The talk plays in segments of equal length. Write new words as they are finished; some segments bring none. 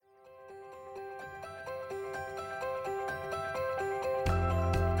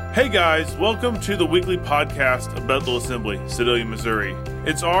Hey guys, welcome to the weekly podcast of Bethel Assembly, Sedalia, Missouri.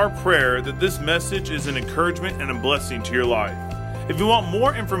 It's our prayer that this message is an encouragement and a blessing to your life. If you want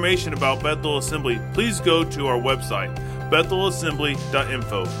more information about Bethel Assembly, please go to our website,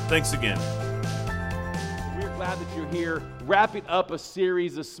 bethelassembly.info. Thanks again. We're glad that you're here, wrapping up a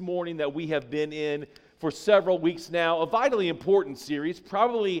series this morning that we have been in for several weeks now, a vitally important series,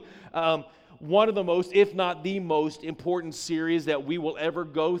 probably one of the most, if not the most important series that we will ever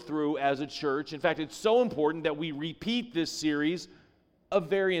go through as a church. In fact, it's so important that we repeat this series, a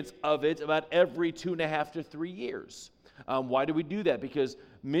variant of it, about every 2.5 to 3 years. Why do we do that? Because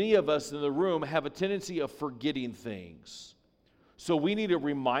many of us in the room have a tendency of forgetting things. So we need a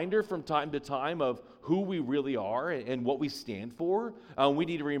reminder from time to time of who we really are and what we stand for. We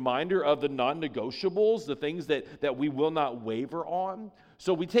need a reminder of the non-negotiables, the things that we will not waver on.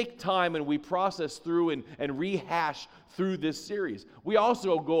 So we take time and we process through and rehash through this series. We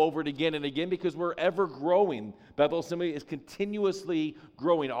also go over it again and again because we're ever growing. Bethel Assembly is continuously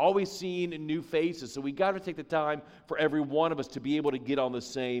growing, always seeing new faces. So we got to take the time for every one of us to be able to get on the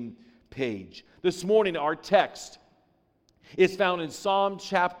same page. This morning, our text is found in Psalm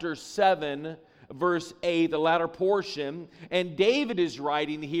chapter 7, verse 8, the latter portion. And David is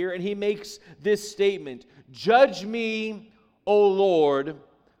writing here, and he makes this statement: "Judge me, O Lord,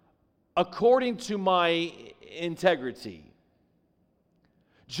 according to my integrity."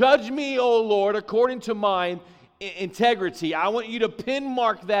 Judge me, O Lord, according to my integrity. I want you to pin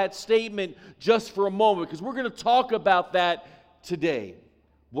mark that statement just for a moment, because we're going to talk about that today.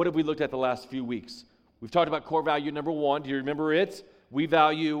 What have we looked at the last few weeks? We've talked about core value number 1. Do you remember it? We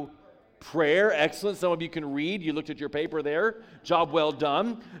value prayer. Excellent. Some of you can read. You looked at your paper there. Job well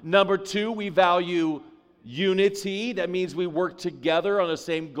done. Number 2, we value unity. That means we work together on the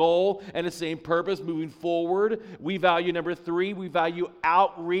same goal and the same purpose moving forward. We value number 3, we value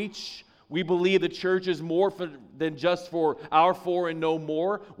outreach. We believe the church is more than just for our 4 and no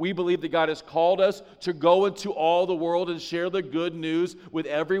more. We believe that God has called us to go into all the world and share the good news with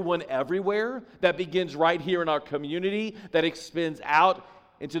everyone everywhere. That begins right here in our community, that extends out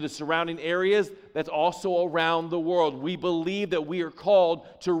into the surrounding areas, that's also around the world. We believe that we are called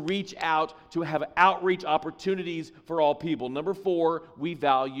to reach out, to have outreach opportunities for all people. Number 4, we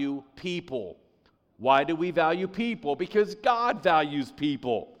value people. Why do we value people? Because God values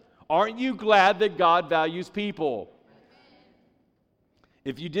people. Aren't you glad that God values people?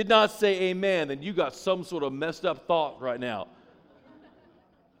 If you did not say amen, then you got some sort of messed up thought right now.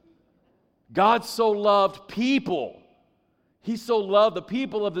 God so loved people. He so loved the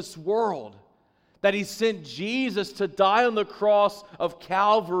people of this world that He sent Jesus to die on the cross of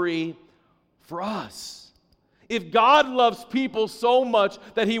Calvary for us. If God loves people so much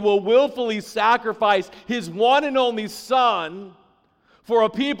that He will willfully sacrifice His one and only Son for a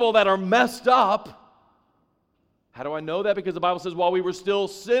people that are messed up, how do I know that? Because the Bible says while we were still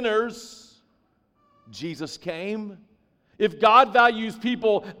sinners, Jesus came. If God values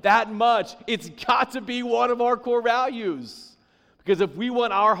people that much, it's got to be one of our core values. Because if we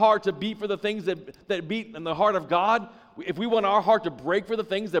want our heart to beat for the things that beat in the heart of God, if we want our heart to break for the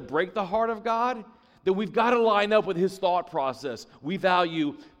things that break the heart of God, then we've got to line up with His thought process. We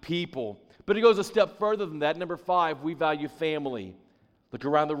value people. But it goes a step further than that. Number 5, we value family. Look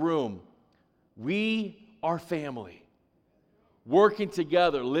around the room. We are family. Working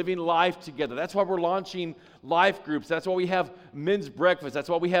together, living life together. That's why we're launching life groups. That's why we have men's breakfast. That's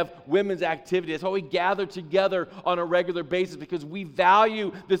why we have women's activity. That's why we gather together on a regular basis, because we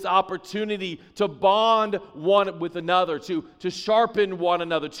value this opportunity to bond one with another, to sharpen one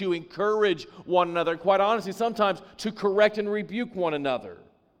another, to encourage one another, and quite honestly, sometimes to correct and rebuke one another.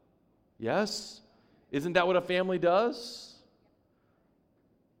 Yes? Isn't that what a family does?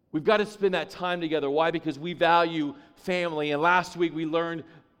 We've got to spend that time together. Why? Because we value family. And last week we learned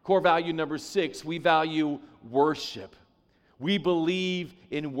core value number 6. We value worship. We believe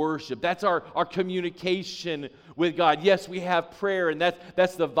in worship. That's our communication with God. Yes, we have prayer, and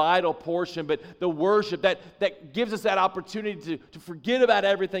that's the vital portion, but the worship, that gives us that opportunity to forget about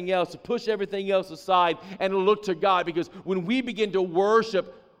everything else, to push everything else aside and look to God. Because when we begin to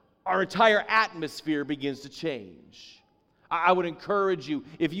worship, our entire atmosphere begins to change. I would encourage you,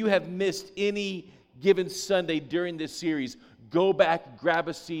 if you have missed any given Sunday during this series, go back, grab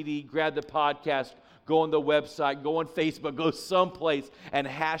a CD, grab the podcast, go on the website, go on Facebook, go someplace and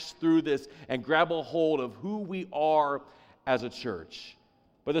hash through this and grab a hold of who we are as a church.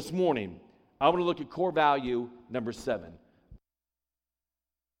 But this morning, I want to look at core value number 7.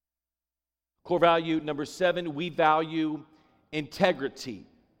 Core value number 7, we value integrity.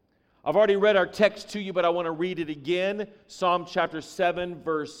 I've already read our text to you, but I want to read it again. Psalm chapter 7,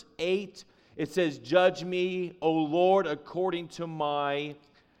 verse 8. It says, "Judge me, O Lord, according to my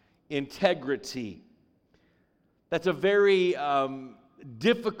integrity." That's a very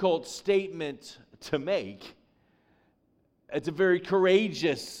difficult statement to make. It's a very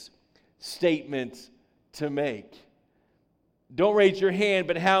courageous statement to make. Don't raise your hand,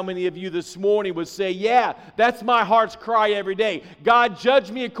 but how many of you this morning would say, yeah, that's my heart's cry every day. God,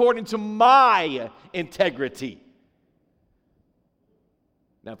 judge me according to my integrity.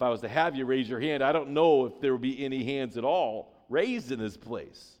 Now, if I was to have you raise your hand, I don't know if there would be any hands at all raised in this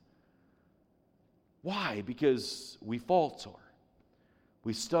place. Why? Because we falter.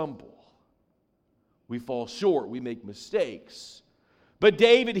 We stumble. We fall short. We make mistakes. But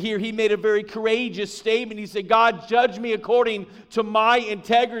David here, he made a very courageous statement. He said, God, judge me according to my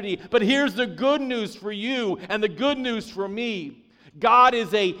integrity. But here's the good news for you and the good news for me. God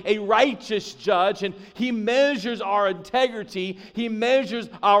is a righteous judge, and He measures our integrity. He measures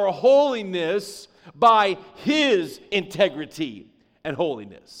our holiness by His integrity and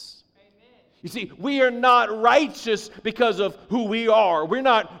holiness. You see, we are not righteous because of who we are. We're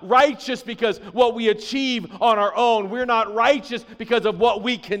not righteous because what we achieve on our own. We're not righteous because of what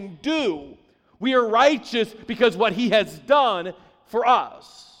we can do. We are righteous because what He has done for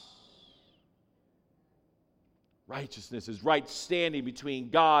us. Righteousness is right standing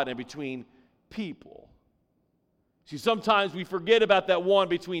between God and between people. See, sometimes we forget about that one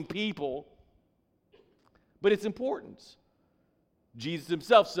between people, but it's important. Jesus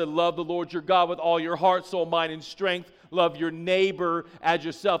Himself said, love the Lord your God with all your heart, soul, mind, and strength. Love your neighbor as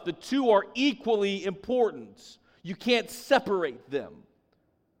yourself. The two are equally important. You can't separate them.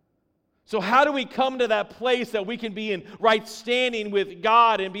 So how do we come to that place that we can be in right standing with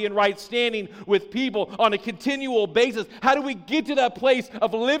God and be in right standing with people on a continual basis? How do we get to that place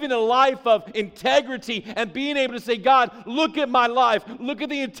of living a life of integrity and being able to say, God, look at my life. Look at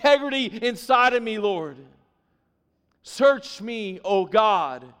the integrity inside of me, Lord. Search me, O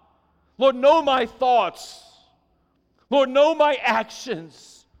God. Lord, know my thoughts. Lord, know my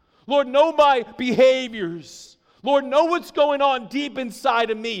actions. Lord, know my behaviors. Lord, know what's going on deep inside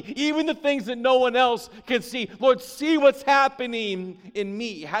of me, even the things that no one else can see. Lord, see what's happening in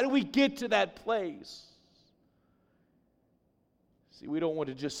me. How do we get to that place? See, we don't want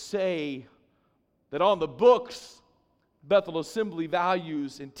to just say that on the books, Bethel Assembly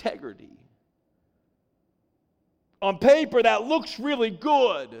values integrity. On paper, that looks really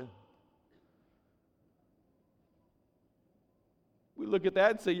good. We look at that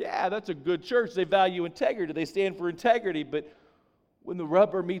and say, yeah, that's a good church. They value integrity. They stand for integrity. But when the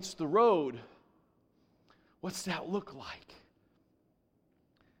rubber meets the road, what's that look like?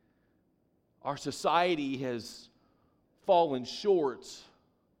 Our society has fallen short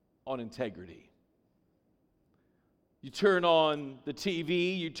on integrity. You turn on the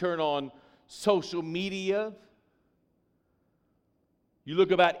TV, you turn on social media, you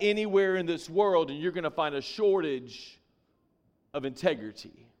look about anywhere in this world and you're going to find a shortage of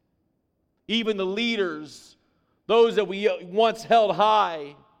integrity. Even the leaders, those that we once held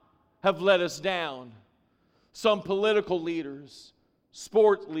high, have let us down. Some political leaders,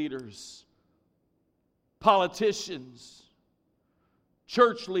 sport leaders, politicians,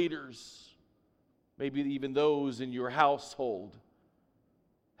 church leaders, maybe even those in your household,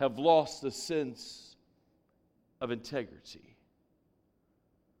 have lost the sense of integrity.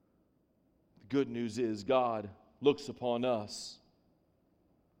 The good news is God looks upon us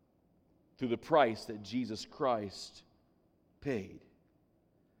through the price that Jesus Christ paid.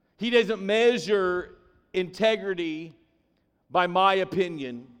 He doesn't measure integrity by my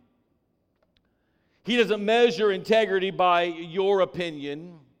opinion. He doesn't measure integrity by your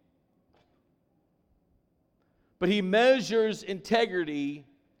opinion. But He measures integrity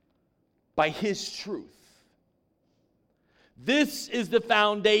by His truth. This is the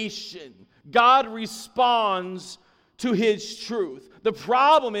foundation. God responds to His truth. The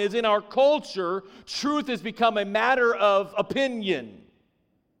problem is, in our culture, truth has become a matter of opinion.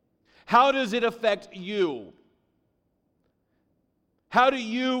 How does it affect you? How do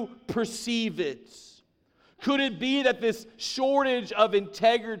you perceive it? Could it be that this shortage of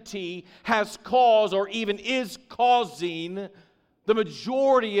integrity has caused, or even is causing, the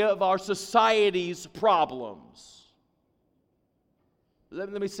majority of our society's problems? Let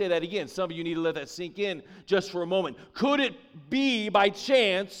me say that again. Some of you need to let that sink in just for a moment. Could it be by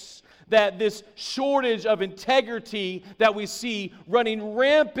chance that this shortage of integrity that we see running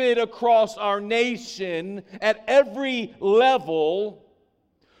rampant across our nation at every level,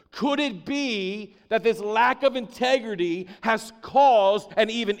 Could it be that this lack of integrity has caused and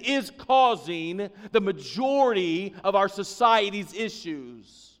even is causing the majority of our society's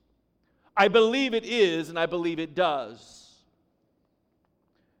issues? I believe it is, and I believe it does.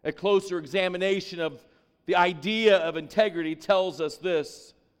 A closer examination of the idea of integrity tells us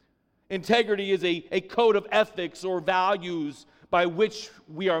this. Integrity is a code of ethics or values by which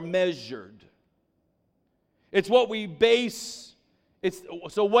we are measured. It's what we base.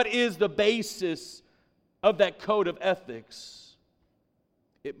 So what is the basis of that code of ethics?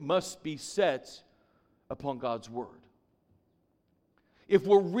 It must be set upon God's Word. If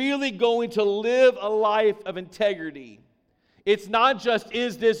we're really going to live a life of integrity, it's not just,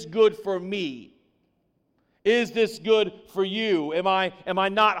 is this good for me? Is this good for you? Am I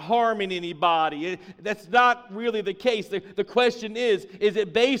not harming anybody? That's not really the case. The question is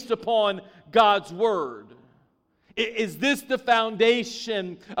it based upon God's Word? Is this the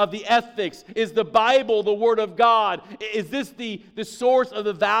foundation of the ethics? Is the Bible the Word of God? Is this the source of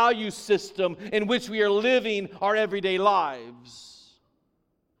the value system in which we are living our everyday lives?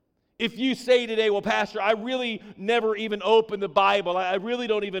 If you say today, well, Pastor, I really never even open the Bible. I really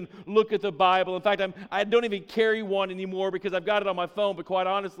don't even look at the Bible. In fact, I don't even carry one anymore because I've got it on my phone. But quite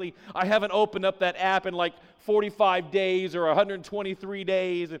honestly, I haven't opened up that app in like 45 days or 123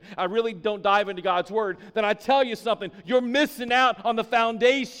 days. And I really don't dive into God's Word. Then I tell you something. You're missing out on the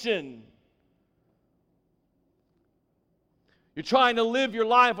foundation. You're trying to live your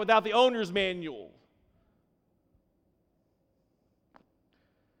life without the owner's manual.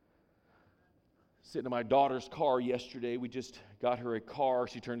 Sitting in my daughter's car yesterday. We just got her a car.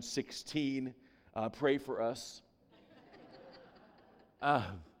 She turned 16. Pray for us.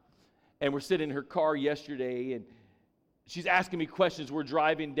 And we're sitting in her car yesterday, and she's asking me questions. We're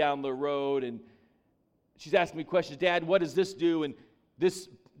driving down the road, and she's asking me questions. Dad, what does this do? And this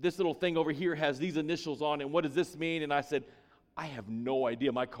little thing over here has these initials on it. And what does this mean? And I said, I have no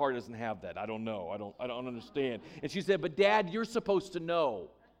idea. My car doesn't have that. I don't know. I don't understand. And she said, but Dad, you're supposed to know.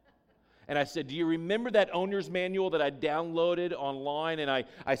 And I said, do you remember that owner's manual that I downloaded online and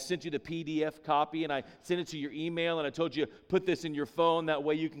I sent you the PDF copy and I sent it to your email and I told you put this in your phone, that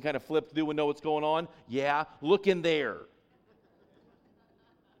way you can kind of flip through and know what's going on? Yeah, look in there.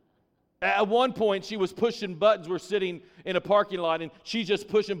 At one point, she was pushing buttons. We're sitting in a parking lot and she's just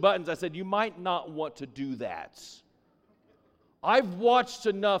pushing buttons. I said, you might not want to do that. I've watched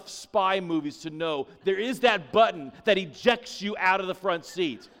enough spy movies to know there is that button that ejects you out of the front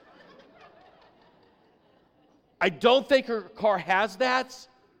seat. I don't think her car has that,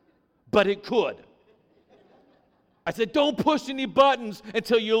 but it could. I said, don't push any buttons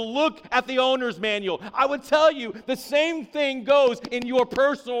until you look at the owner's manual. I would tell you the same thing goes in your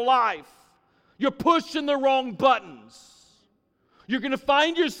personal life. You're pushing the wrong buttons. You're going to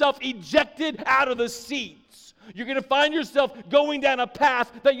find yourself ejected out of the seats. You're going to find yourself going down a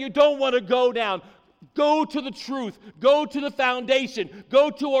path that you don't want to go down. Go to the truth. Go to the foundation.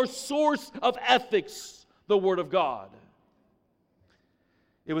 Go to our source of ethics. The Word of God.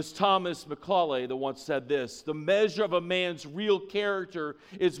 It was Thomas McClellan that once said this: the measure of a man's real character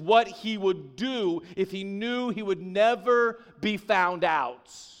is what he would do if he knew he would never be found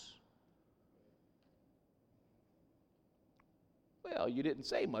out. Well, you didn't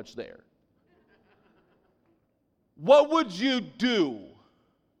say much there. What would you do?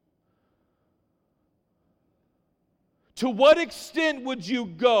 To what extent would you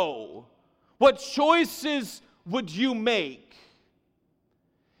go? What choices would you make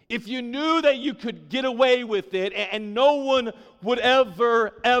if you knew that you could get away with it and no one would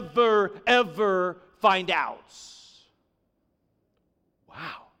ever find out?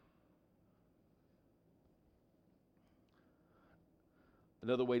 Wow.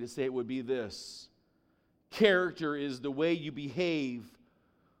 Another way to say it would be this: character is the way you behave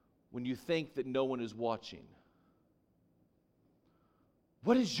when you think that no one is watching.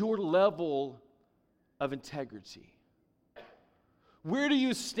 What is your level of integrity? Where do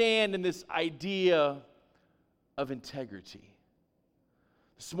you stand in this idea of integrity?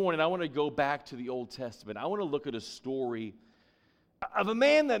 This morning, I want to go back to the Old Testament. I want to look at a story of a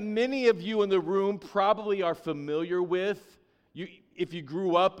man that many of you in the room probably are familiar with. If you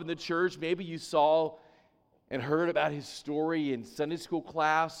grew up in the church, maybe you saw and heard about his story in Sunday school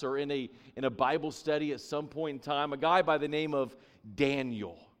class or in a Bible study at some point in time. A guy by the name of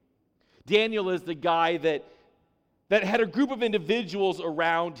Daniel. Daniel is the guy that had a group of individuals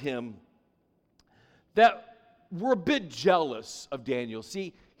around him that were a bit jealous of Daniel.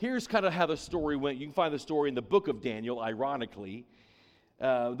 See, here's kind of how the story went. You can find the story in the book of Daniel, ironically.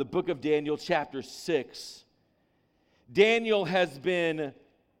 The book of Daniel, chapter 6. Daniel has been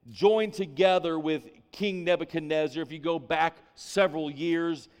joined together with King Nebuchadnezzar. If you go back several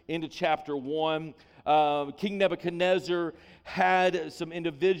years into chapter 1, King Nebuchadnezzar had some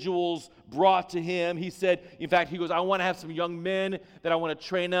individuals brought to him. He said, in fact, he goes, I want to have some young men that I want to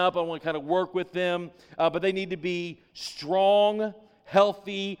train up. I want to kind of work with them, but they need to be strong,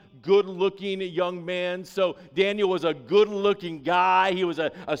 healthy, good-looking young men. So Daniel was a good-looking guy. He was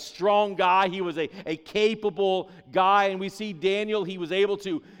a strong guy. He was a capable guy. And we see Daniel, he was able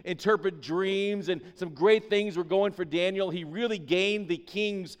to interpret dreams, and some great things were going for Daniel. He really gained the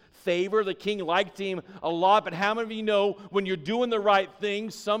king's favor. The king liked him a lot. But how many of you know when you're doing the right thing,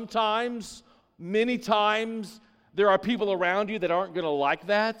 sometimes, many times, there are people around you that aren't going to like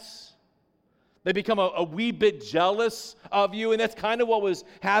that? They become a wee bit jealous of you, and that's kind of what was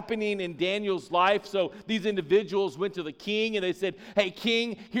happening in Daniel's life. So these individuals went to the king, and they said, hey,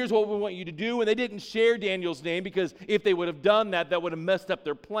 king, here's what we want you to do. And they didn't share Daniel's name, because if they would have done that, that would have messed up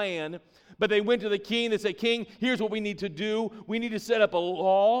their plan. But they went to the king, they said, king, here's what we need to do. We need to set up a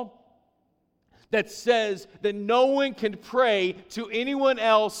law that says that no one can pray to anyone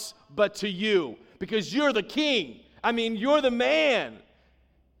else but to you, because you're the king. I mean, you're the man.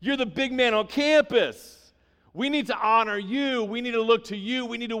 You're the big man on campus. We need to honor you. We need to look to you.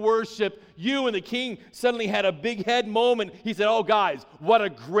 We need to worship you. And the king suddenly had a big head moment. He said, oh, guys, what a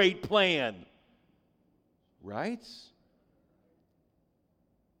great plan. Right?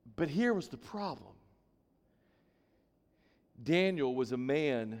 But here was the problem. Daniel was a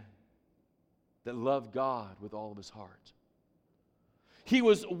man that loved God with all of his heart. He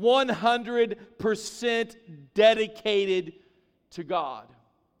was 100% dedicated to God.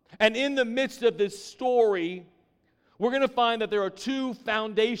 And in the midst of this story, we're going to find that there are two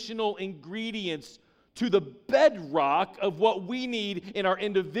foundational ingredients to the bedrock of what we need in our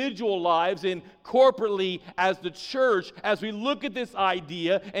individual lives and corporately as the church, as we look at this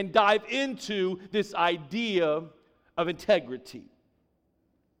idea and dive into this idea of integrity.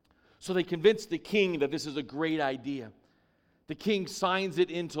 So they convinced the king that this is a great idea. The king signs it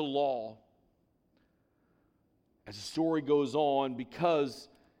into law. As the story goes on, because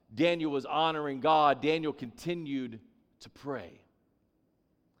Daniel was honoring God, Daniel continued to pray.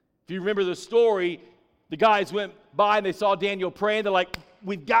 If you remember the story, the guys went by and they saw Daniel praying. They're like,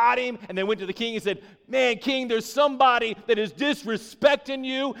 we've got him. And they went to the king and said, man, king, there's somebody that is disrespecting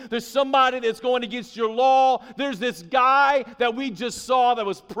you. There's somebody that's going against your law. There's this guy that we just saw that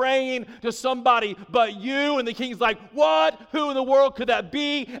was praying to somebody but you. And the king's like, what? Who in the world could that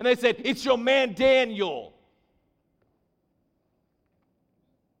be? And they said, it's your man Daniel.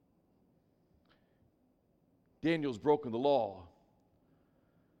 Daniel's broken the law.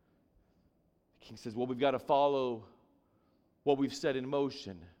 The king says, well, we've got to follow what we've set in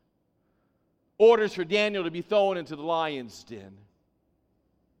motion. Orders for Daniel to be thrown into the lion's den.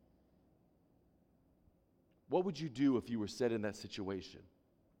 What would you do if you were set in that situation?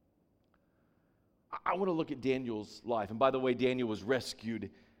 I want to look at Daniel's life. And by the way, Daniel was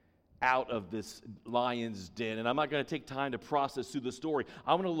rescued out of this lion's den. And I'm not going to take time to process through the story.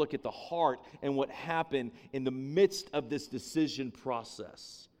 I want to look at the heart and what happened in the midst of this decision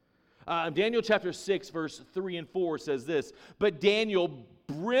process. Daniel chapter 6, verse 3 and 4 says this, but Daniel,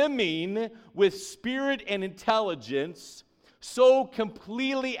 brimming with spirit and intelligence, so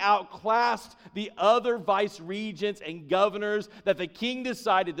completely outclassed the other vice regents and governors that the king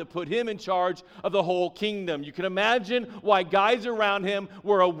decided to put him in charge of the whole kingdom. You can imagine why guys around him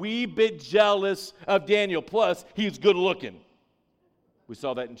were a wee bit jealous of Daniel. Plus, he's good looking. We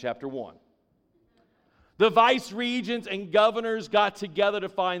saw that in chapter 1. The vice regents and governors got together to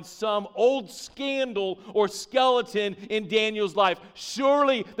find some old scandal or skeleton in Daniel's life.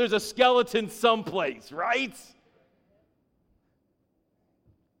 Surely there's a skeleton someplace, right?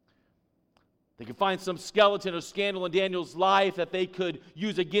 They could find some skeleton or scandal in Daniel's life that they could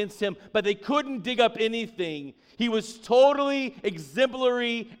use against him, but they couldn't dig up anything. He was totally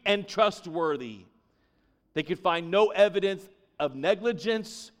exemplary and trustworthy. They could find no evidence of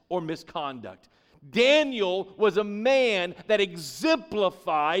negligence or misconduct. Daniel was a man that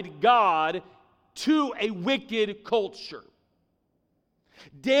exemplified God to a wicked culture.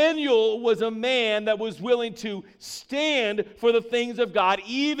 Daniel was a man that was willing to stand for the things of God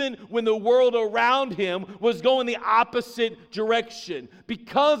even when the world around him was going the opposite direction.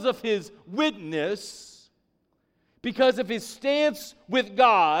 Because of his witness, because of his stance with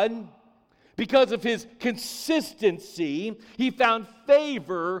God, because of his consistency, he found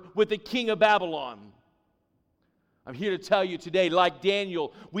favor with the king of Babylon. I'm here to tell you today, like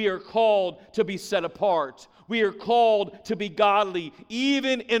Daniel, we are called to be set apart. We are called to be godly,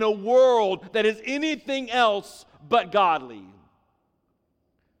 even in a world that is anything else but godly.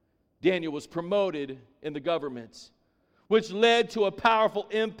 Daniel was promoted in the government, which led to a powerful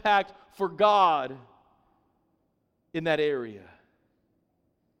impact for God in that area.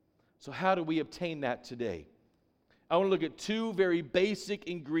 So how do we obtain that today? I want to look at two very basic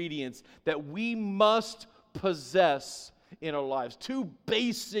ingredients that we must possess in our lives. Two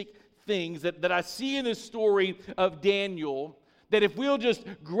basic things that I see in this story of Daniel, that if we'll just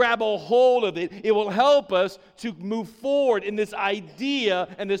grab a hold of it, it will help us to move forward in this idea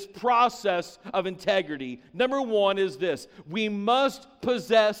and this process of integrity. Number one is this: we must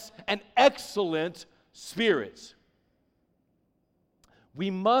possess an excellent spirit. We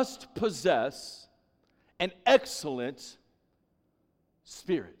must possess an excellent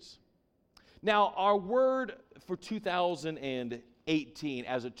spirit. Now, our word for 2018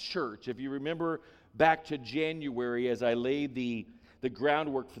 as a church, if you remember back to January as I laid the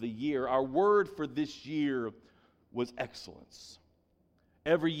groundwork for the year, our word for this year was excellence.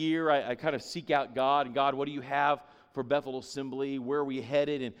 Every year I kind of seek out God, and God, what do you have for Bethel Assembly? Where are we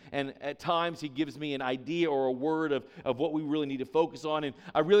headed? And at times He gives me an idea or a word of what we really need to focus on. And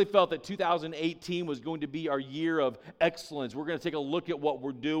I really felt that 2018 was going to be our year of excellence. We're going to take a look at what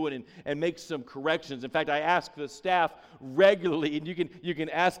we're doing and make some corrections. In fact, I ask the staff regularly, and you can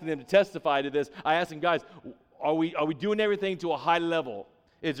ask them to testify to this. I ask them, guys, are we doing everything to a high level?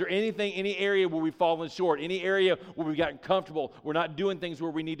 Is there any area where we've fallen short? Any area where we've gotten comfortable? We're not doing things where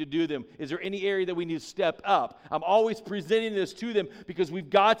we need to do them? Is there any area that we need to step up? I'm always presenting this to them because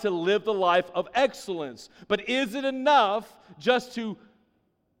we've got to live the life of excellence. But is it enough just to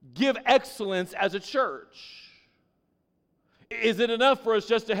give excellence as a church? Is it enough for us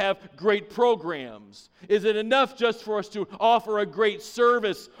just to have great programs? Is it enough just for us to offer a great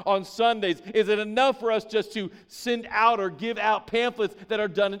service on Sundays? Is it enough for us just to send out or give out pamphlets that are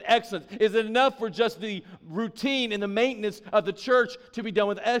done in excellence? Is it enough for just the routine and the maintenance of the church to be done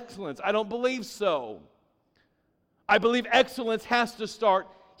with excellence? I don't believe so. I believe excellence has to start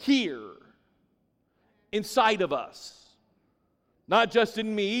here, inside of us. Not just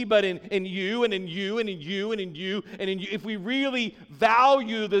in me, but in you and in you and in you and in you and in you. If we really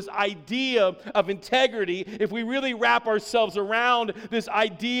value this idea of integrity, if we really wrap ourselves around this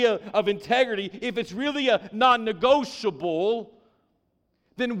idea of integrity, if it's really a non-negotiable,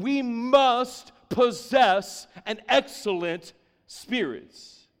 then we must possess an excellent spirit.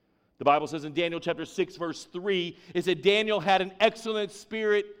 The Bible says in Daniel chapter 6, verse 3, it said Daniel had an excellent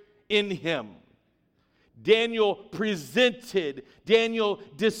spirit in him. Daniel presented, Daniel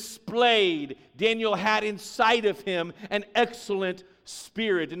displayed, Daniel had inside of him an excellent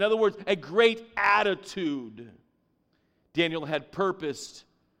spirit. In other words, a great attitude. Daniel had purposed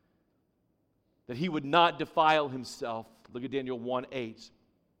that he would not defile himself. Look at Daniel 1:8.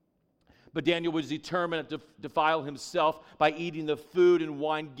 But Daniel was determined to defile himself by eating the food and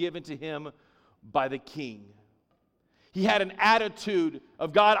wine given to him by the king. He had an attitude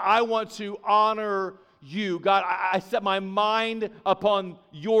of, God, I want to honor you. God, I set my mind upon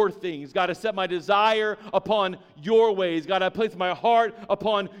your things. God, I set my desire upon your ways. God, I place my heart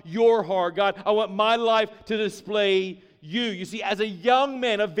upon your heart. God, I want my life to display you. You see, as a young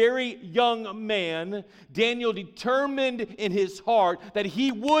man, a very young man, Daniel determined in his heart that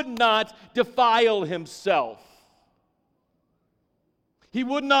he would not defile himself. He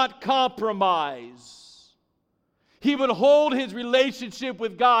would not compromise. He would hold his relationship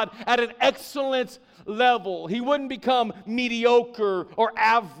with God at an excellent level. He wouldn't become mediocre or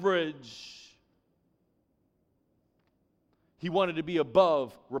average. He wanted to be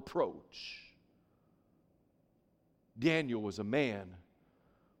above reproach. Daniel was a man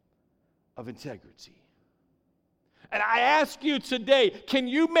of integrity. And I ask you today, can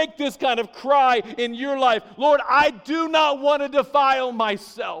you make this kind of cry in your life? Lord, I do not want to defile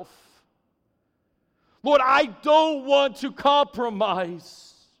myself. Lord, I don't want to compromise.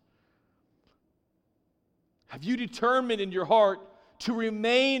 Have you determined in your heart to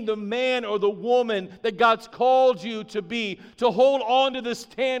remain the man or the woman that God's called you to be, to hold on to the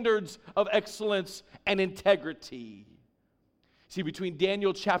standards of excellence and integrity? See, between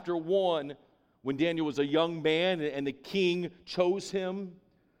Daniel chapter 1, when Daniel was a young man and the king chose him,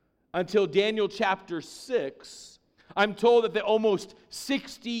 until Daniel chapter 6, I'm told that almost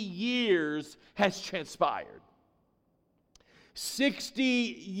 60 years has transpired. 60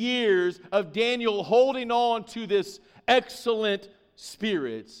 years of Daniel holding on to this excellent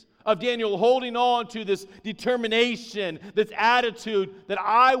spirit, of Daniel holding on to this determination, this attitude that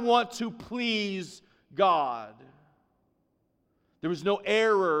I want to please God. There was no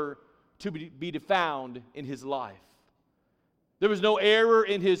error to be found in his life. There was no error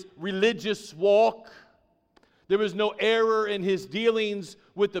in his religious walk. There was no error in his dealings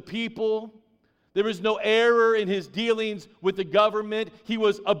with the people. There was no error in his dealings with the government. He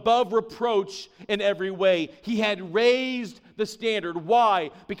was above reproach in every way. He had raised the standard.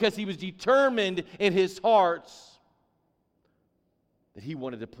 Why? Because he was determined in his heart that he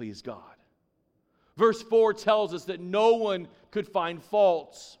wanted to please God. Verse 4 tells us that no one could find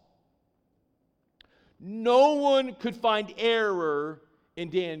faults. No one could find error in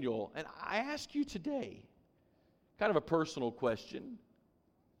Daniel. And I ask you today, kind of a personal question.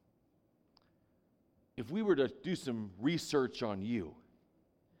 If we were to do some research on you,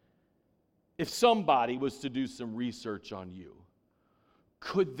 if somebody was to do some research on you,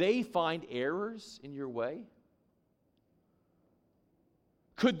 could they find errors in your way?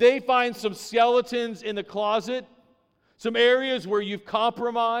 Could they find some skeletons in the closet? Some areas where you've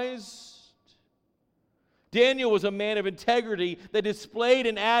compromised? Daniel was a man of integrity that displayed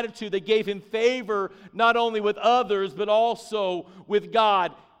an attitude that gave him favor not only with others, but also with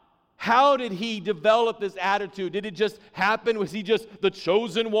God. How did he develop this attitude? Did it just happen? Was he just the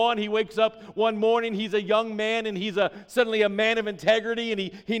chosen one? He wakes up one morning, he's a young man, and he's suddenly a man of integrity,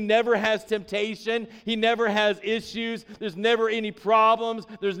 and he never has temptation. He never has issues. There's never any problems.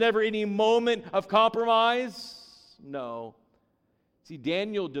 There's never any moment of compromise. No. See,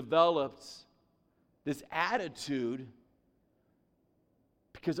 Daniel developed this attitude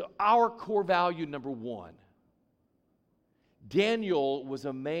because of our core value number one. Daniel was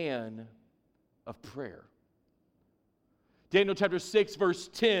a man of prayer. Daniel chapter 6, verse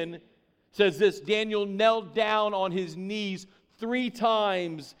 10 says this: Daniel knelt down on his knees 3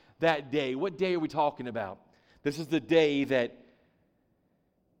 times that day. What day are we talking about? This is the day that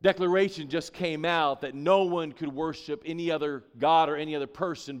declaration just came out that no one could worship any other god or any other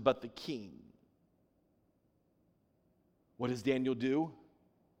person but the king. What does Daniel do?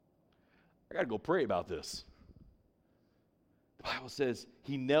 I got to go pray about this. The Bible says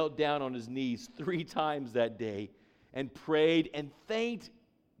he knelt down on his knees 3 times that day and prayed and thanked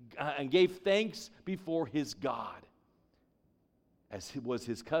and gave thanks before his God, as it was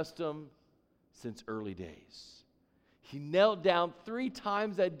his custom since early days. He knelt down 3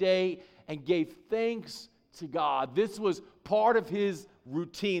 times that day and gave thanks to God. This was part of his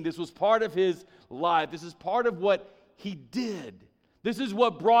routine. This was part of his life. This is part of what he did. This is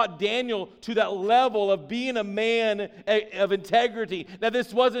what brought Daniel to that level of being a man of integrity. Now,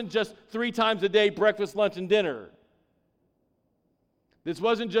 this wasn't just 3 times a day, breakfast, lunch, and dinner. This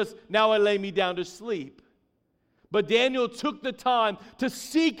wasn't just, now I lay me down to sleep. But Daniel took the time to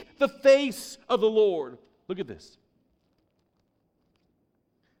seek the face of the Lord. Look at this.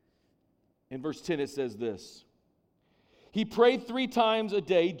 In verse 10 it says this: he prayed 3 times a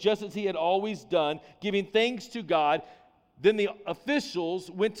day, just as he had always done, giving thanks to God. Then the officials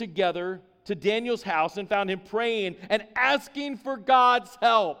went together to Daniel's house and found him praying and asking for God's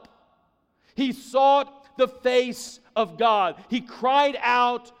help. He sought the face of God. He cried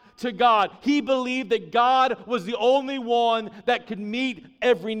out to God. He believed that God was the only one that could meet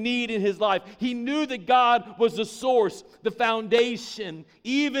every need in his life. He knew that God was the source, the foundation,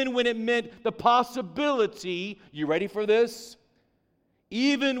 even when it meant the possibility, you ready for this?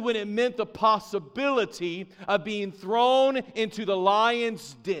 Even when it meant the possibility of being thrown into the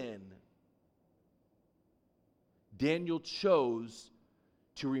lion's den. Daniel chose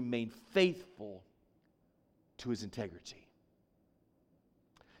to remain faithful to his integrity.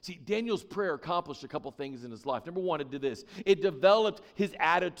 See, Daniel's prayer accomplished a couple things in his life. Number one, it did this: it developed his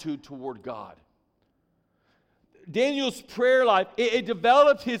attitude toward God. Daniel's prayer life, it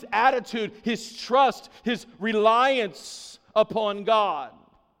developed his attitude, his trust, his reliance upon God.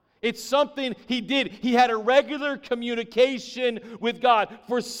 It's something he did. He had a regular communication with God.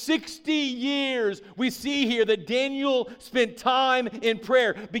 For 60 years, we see here that Daniel spent time in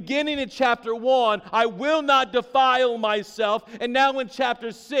prayer. Beginning in chapter 1, I will not defile myself. And now in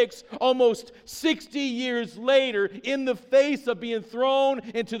chapter 6, almost 60 years later, in the face of being thrown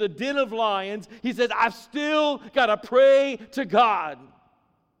into the den of lions, he says, I've still got to pray to God.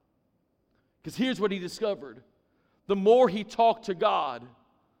 Because here's what he discovered. The more he talked to God,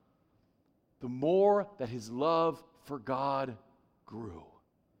 the more that his love for God grew.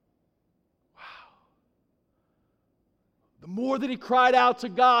 Wow. The more that he cried out to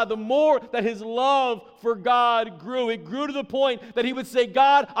God, the more that his love for God grew. It grew to the point that he would say,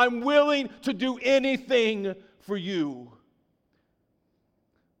 God, I'm willing to do anything for you.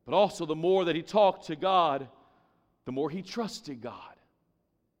 But also, the more that he talked to God, the more he trusted God.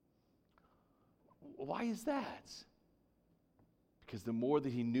 Why is that? Because the more that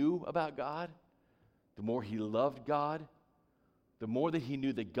he knew about God, the more he loved God, the more that he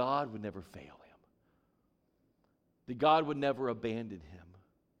knew that God would never fail him. that God would never abandon him.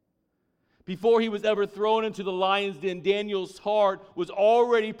 Before he was ever thrown into the lion's den, Daniel's heart was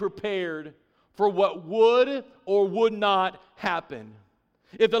already prepared for what would or would not happen.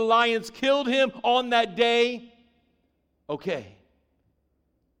 If the lions killed him on that day, okay.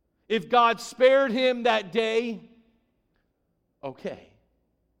 If God spared him that day, okay.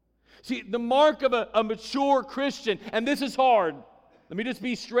 See, the mark of a mature Christian, and this is hard, let me just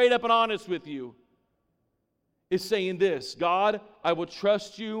be straight up and honest with you, is saying this: God, I will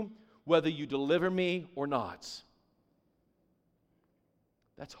trust you whether you deliver me or not.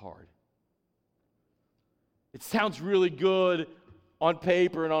 That's hard. It sounds really good on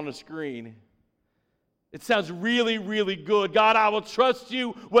paper and on the screen. It sounds really, really good. God, I will trust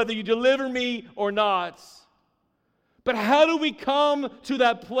you whether you deliver me or not. But how do we come to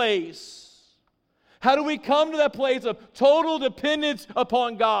that place? How do we come to that place of total dependence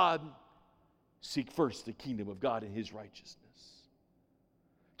upon God? Seek first the kingdom of God and his righteousness.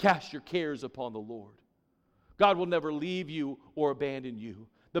 Cast your cares upon the Lord. God will never leave you or abandon you.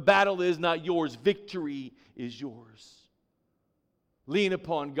 The battle is not yours. Victory is yours. Lean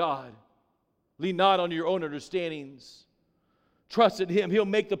upon God. Lean not on your own understandings. Trust in him. He'll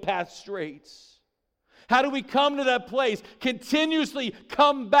make the path straight. How do we come to that place? Continuously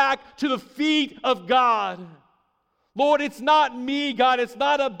come back to the feet of God. Lord, it's not me, God. It's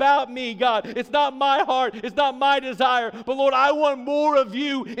not about me, God. It's not my heart. It's not my desire. But Lord, I want more of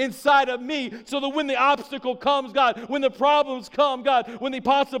you inside of me so that when the obstacle comes, God, when the problems come, God, when the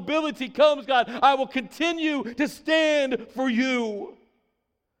possibility comes, God, I will continue to stand for you.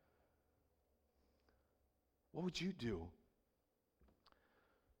 What would you do?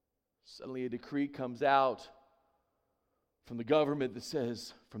 Suddenly a decree comes out from the government that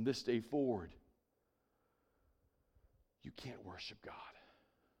says, from this day forward, you can't worship God.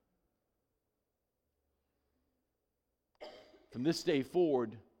 From this day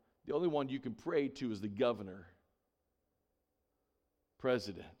forward, the only one you can pray to is the governor,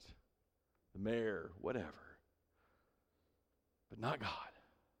 president, the mayor, whatever. But not God.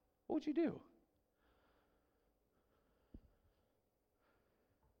 What would you do?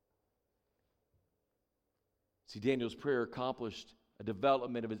 See, Daniel's prayer accomplished a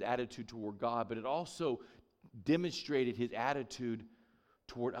development of his attitude toward God, but it also demonstrated his attitude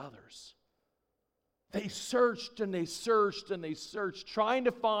toward others. They searched and they searched and they searched, trying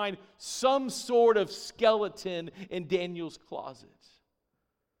to find some sort of skeleton in Daniel's closet.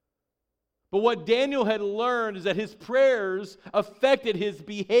 But what Daniel had learned is that his prayers affected his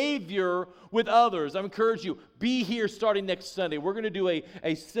behavior with others. I encourage you, be here starting next Sunday. We're going to do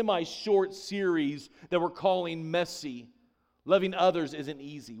a semi-short series that we're calling Messy. Loving others isn't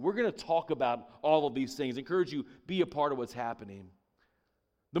easy. We're going to talk about all of these things. I encourage you, be a part of what's happening.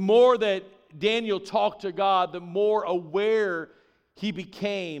 The more that Daniel talked to God, the more aware he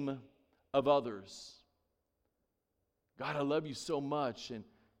became of others. God, I love you so much, and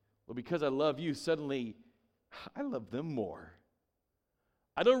well, because I love you, suddenly I love them more.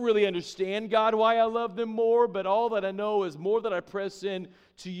 I don't really understand, God, why I love them more, but all that I know is more that I press in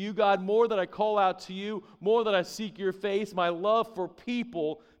to you, God, more that I call out to you, more that I seek your face, my love for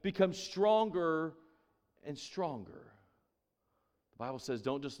people becomes stronger and stronger. The Bible says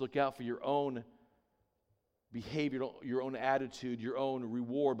don't just look out for your own behavior, your own attitude, your own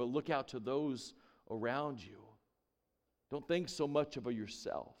reward, but look out to those around you. Don't think so much about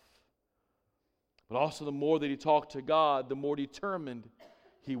yourself. But also the more that he talked to God, the more determined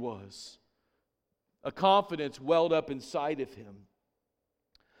he was. A confidence welled up inside of him.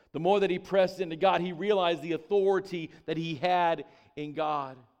 The more that he pressed into God, he realized the authority that he had in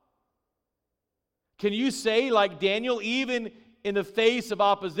God. Can you say, like Daniel, even in the face of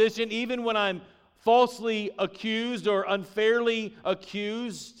opposition, even when I'm falsely accused or unfairly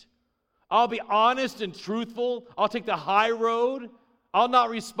accused, I'll be honest and truthful. I'll take the high road. I'll not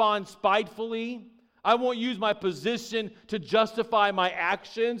respond spitefully. I won't use my position to justify my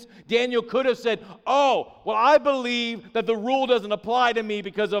actions. Daniel could have said, oh, well, I believe that the rule doesn't apply to me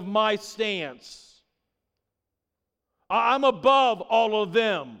because of my stance. I'm above all of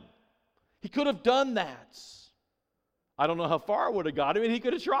them. He could have done that. I don't know how far it would have got him, and he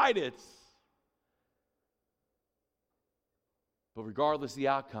could have tried it. But regardless of the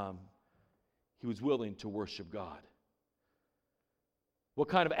outcome, he was willing to worship God. What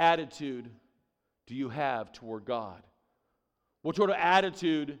kind of attitude do you have toward God? What sort of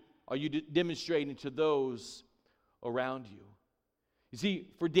attitude are you demonstrating to those around you? You see,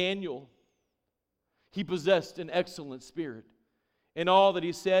 for Daniel, he possessed an excellent spirit in all that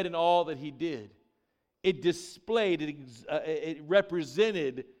he said and all that he did. It displayed, it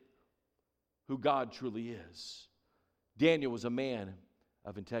represented who God truly is. Daniel was a man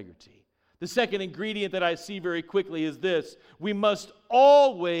of integrity. The second ingredient that I see very quickly is this: we must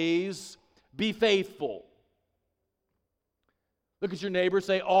always be faithful. Look at your neighbor,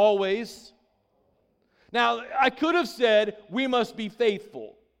 say always. Now, I could have said we must be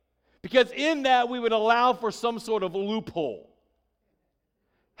faithful, because in that we would allow for some sort of loophole.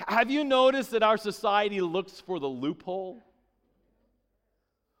 Have you noticed that our society looks for the loophole?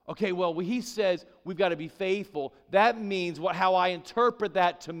 Okay, well, when he says we've got to be faithful, that means how I interpret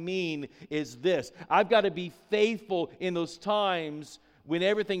that to mean is this: I've got to be faithful in those times when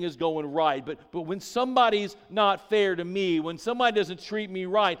everything is going right. But when somebody's not fair to me, when somebody doesn't treat me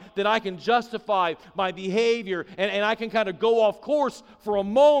right, then I can justify my behavior and I can kind of go off course for a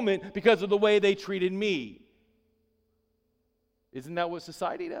moment because of the way they treated me. Isn't that what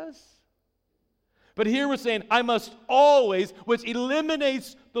society does? But here we're saying, I must always, which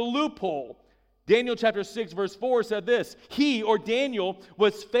eliminates the loophole. Daniel chapter 6, verse 4 said this: he, or Daniel,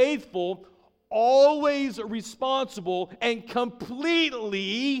 was faithful, always responsible, and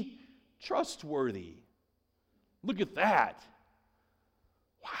completely trustworthy. Look at that.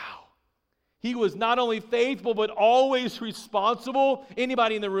 Wow. He was not only faithful, but always responsible.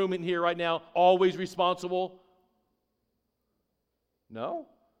 Anybody in the room in here right now always responsible? No?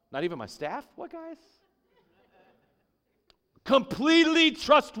 Not even my staff? What, guys? Completely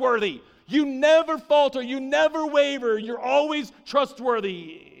trustworthy. You never falter. You never waver. You're always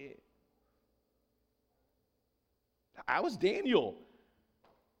trustworthy. I was Daniel.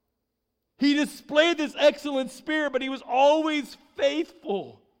 He displayed this excellent spirit, but he was always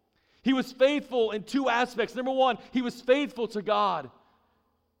faithful. He was faithful in two aspects. Number one, he was faithful to God.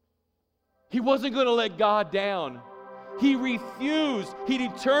 He wasn't going to let God down. He refused. He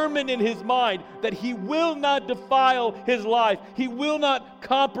determined in his mind that he will not defile his life. He will not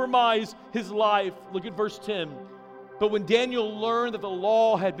compromise his life. Look at verse 10. But when Daniel learned that the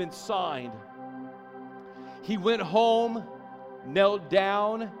law had been signed, he went home, knelt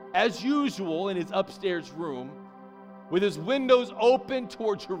down as usual in his upstairs room, with his windows open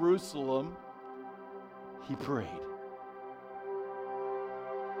toward Jerusalem. He prayed.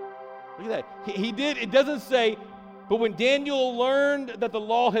 Look at that. He did. It doesn't say, but when Daniel learned that the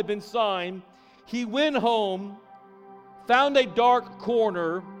law had been signed, he went home, found a dark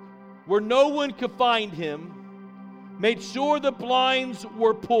corner where no one could find him, made sure the blinds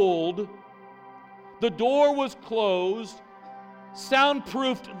were pulled, the door was closed,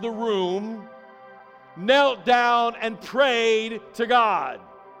 soundproofed the room, knelt down and prayed to God.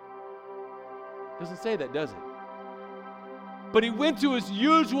 Doesn't say that, does it? But he went to his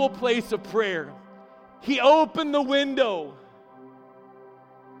usual place of prayer. He opened the window.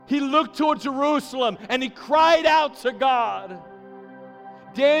 He looked toward Jerusalem and he cried out to God.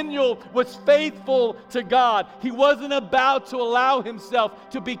 Daniel was faithful to God. He wasn't about to allow himself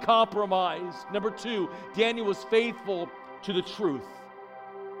to be compromised. Number two, Daniel was faithful to the truth.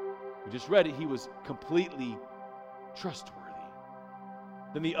 We just read it. He was completely trustworthy.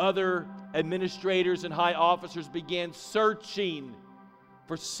 Then the other administrators and high officers began searching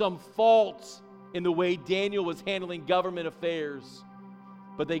for some faults in the way Daniel was handling government affairs,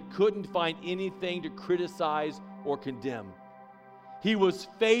 but they couldn't find anything to criticize or condemn. He was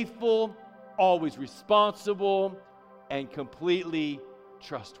faithful, always responsible, and completely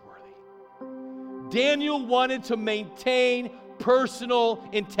trustworthy. Daniel wanted to maintain personal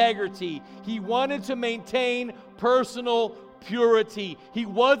integrity. He wanted to maintain personal purity. He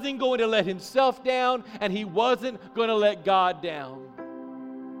wasn't going to let himself down, and he wasn't going to let God down.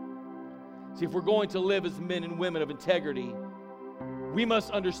 See, if we're going to live as men and women of integrity, we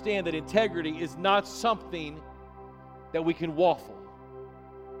must understand that integrity is not something that we can waffle.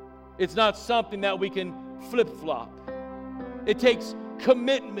 It's not something that we can flip-flop. It takes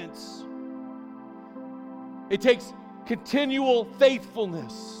commitments. It takes continual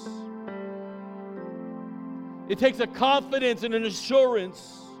faithfulness. It takes a confidence and an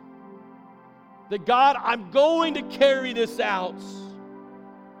assurance that, God, I'm going to carry this out.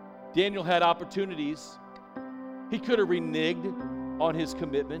 Daniel had opportunities. He could have reneged on his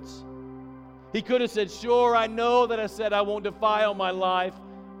commitments. He could have said, sure, I know that I said I won't defile my life,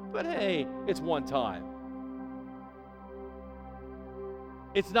 but hey, it's one time.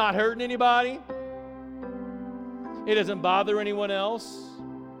 It's not hurting anybody. It doesn't bother anyone else.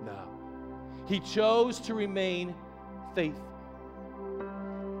 No. He chose to remain faithful.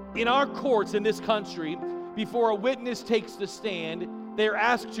 In our courts in this country, before a witness takes the stand, they are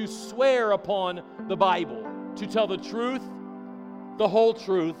asked to swear upon the Bible, to tell the truth, the whole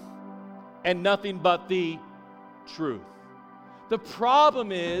truth, and nothing but the truth. The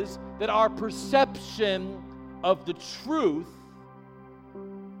problem is that our perception of the truth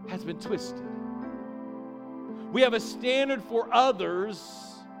has been twisted. We have a standard for others,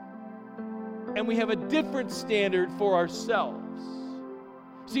 and we have a different standard for ourselves.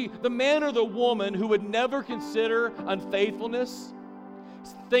 See, the man or the woman who would never consider unfaithfulness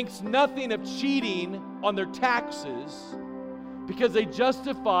thinks nothing of cheating on their taxes because they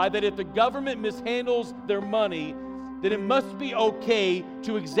justify that if the government mishandles their money, then it must be okay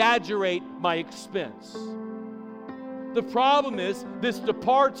to exaggerate my expense. The problem is, this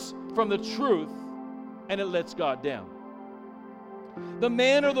departs from the truth and it lets God down. The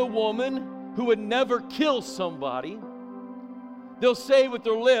man or the woman who would never kill somebody, they'll say with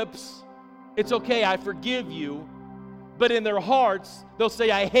their lips, "It's okay, I forgive you," but in their hearts, they'll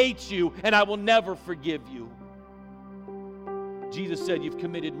say, "I hate you and I will never forgive you." Jesus said, "You've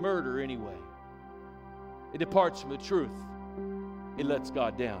committed murder anyway." It departs from the truth. It lets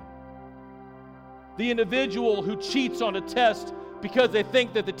God down. The individual who cheats on a test because they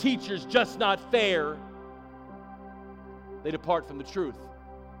think that the teacher's just not fair, they depart from the truth.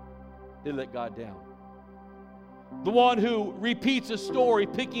 They let God down. The one who repeats a story,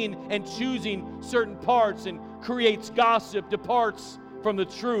 picking and choosing certain parts and creates gossip, departs from the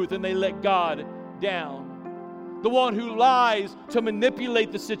truth and they let God down. The one who lies to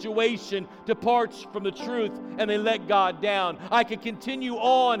manipulate the situation departs from the truth and they let God down. I could continue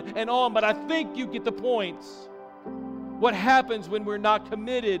on and on, but I think you get the point. What happens when we're not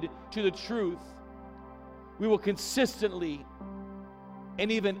committed to the truth? We will consistently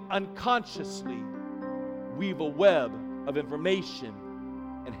and even unconsciously weave a web of information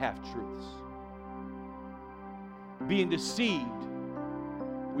and half-truths. Being deceived,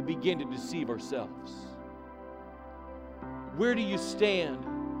 we begin to deceive ourselves. Where do you stand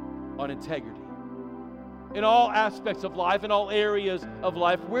on integrity? In all aspects of life, in all areas of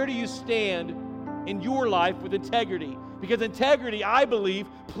life, where do you stand in your life with integrity? Because integrity, I believe,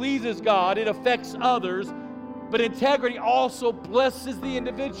 pleases God. It affects others. But integrity also blesses the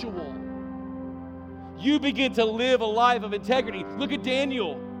individual. You begin to live a life of integrity. Look at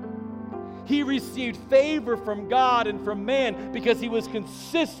Daniel. He received favor from God and from man because he was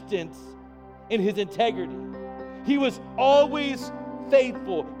consistent in his integrity. He was always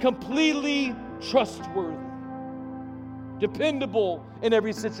faithful, completely trustworthy, dependable in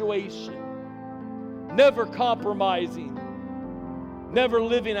every situation, never compromising, never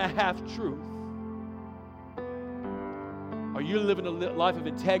living a half-truth. Are you living a life of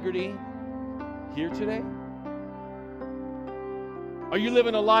integrity here today? Are you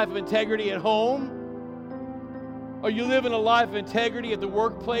living a life of integrity at home? Are you living a life of integrity at the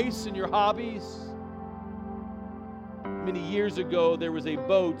workplace and your hobbies? Many years ago, there was a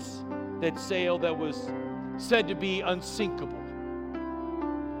boat that sailed that was said to be unsinkable.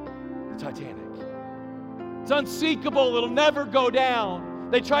 The Titanic. It's unsinkable. It'll never go down.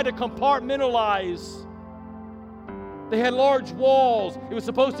 They tried to compartmentalize. They had large walls. It was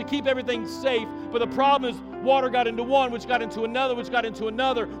supposed to keep everything safe, but the problem is water got into one, which got into another, which got into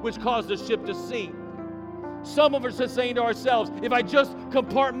another, which caused the ship to sink. Some of us are saying to ourselves, if I just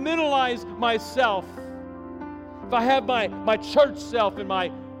compartmentalize myself, if I have my church self and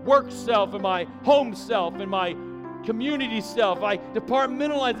my work self and my home self and my community self, I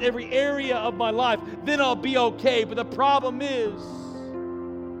compartmentalize every area of my life, then I'll be okay. But the problem is,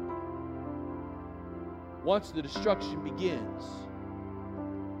 once the destruction begins,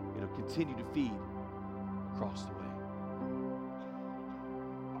 it'll continue to feed across the way.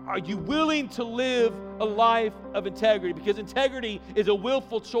 Are you willing to live a life of integrity? Because integrity is a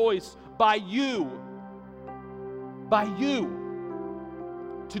willful choice by you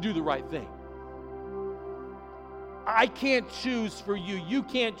to do the right thing. I can't choose for you. You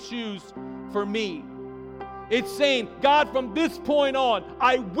can't choose for me. It's saying, God, from this point on,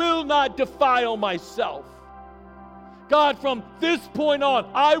 I will not defile myself. God, from this point on,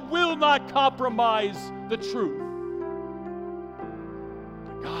 I will not compromise the truth.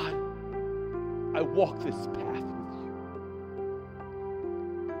 But God, I walk this path with you.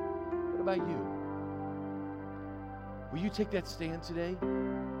 What about you? Will you take that stand today?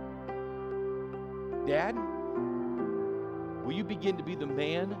 Dad, will you begin to be the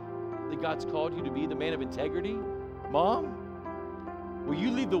man that God's called you to be, the man of integrity? Mom, will you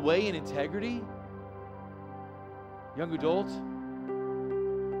lead the way in integrity? Young adult,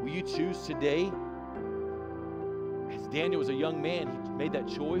 will you choose today? As Daniel was a young man, he made that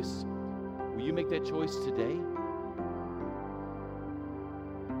choice. Will you make that choice today?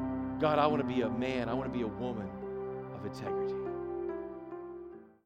 God, I want to be a man, I want to be a woman of integrity.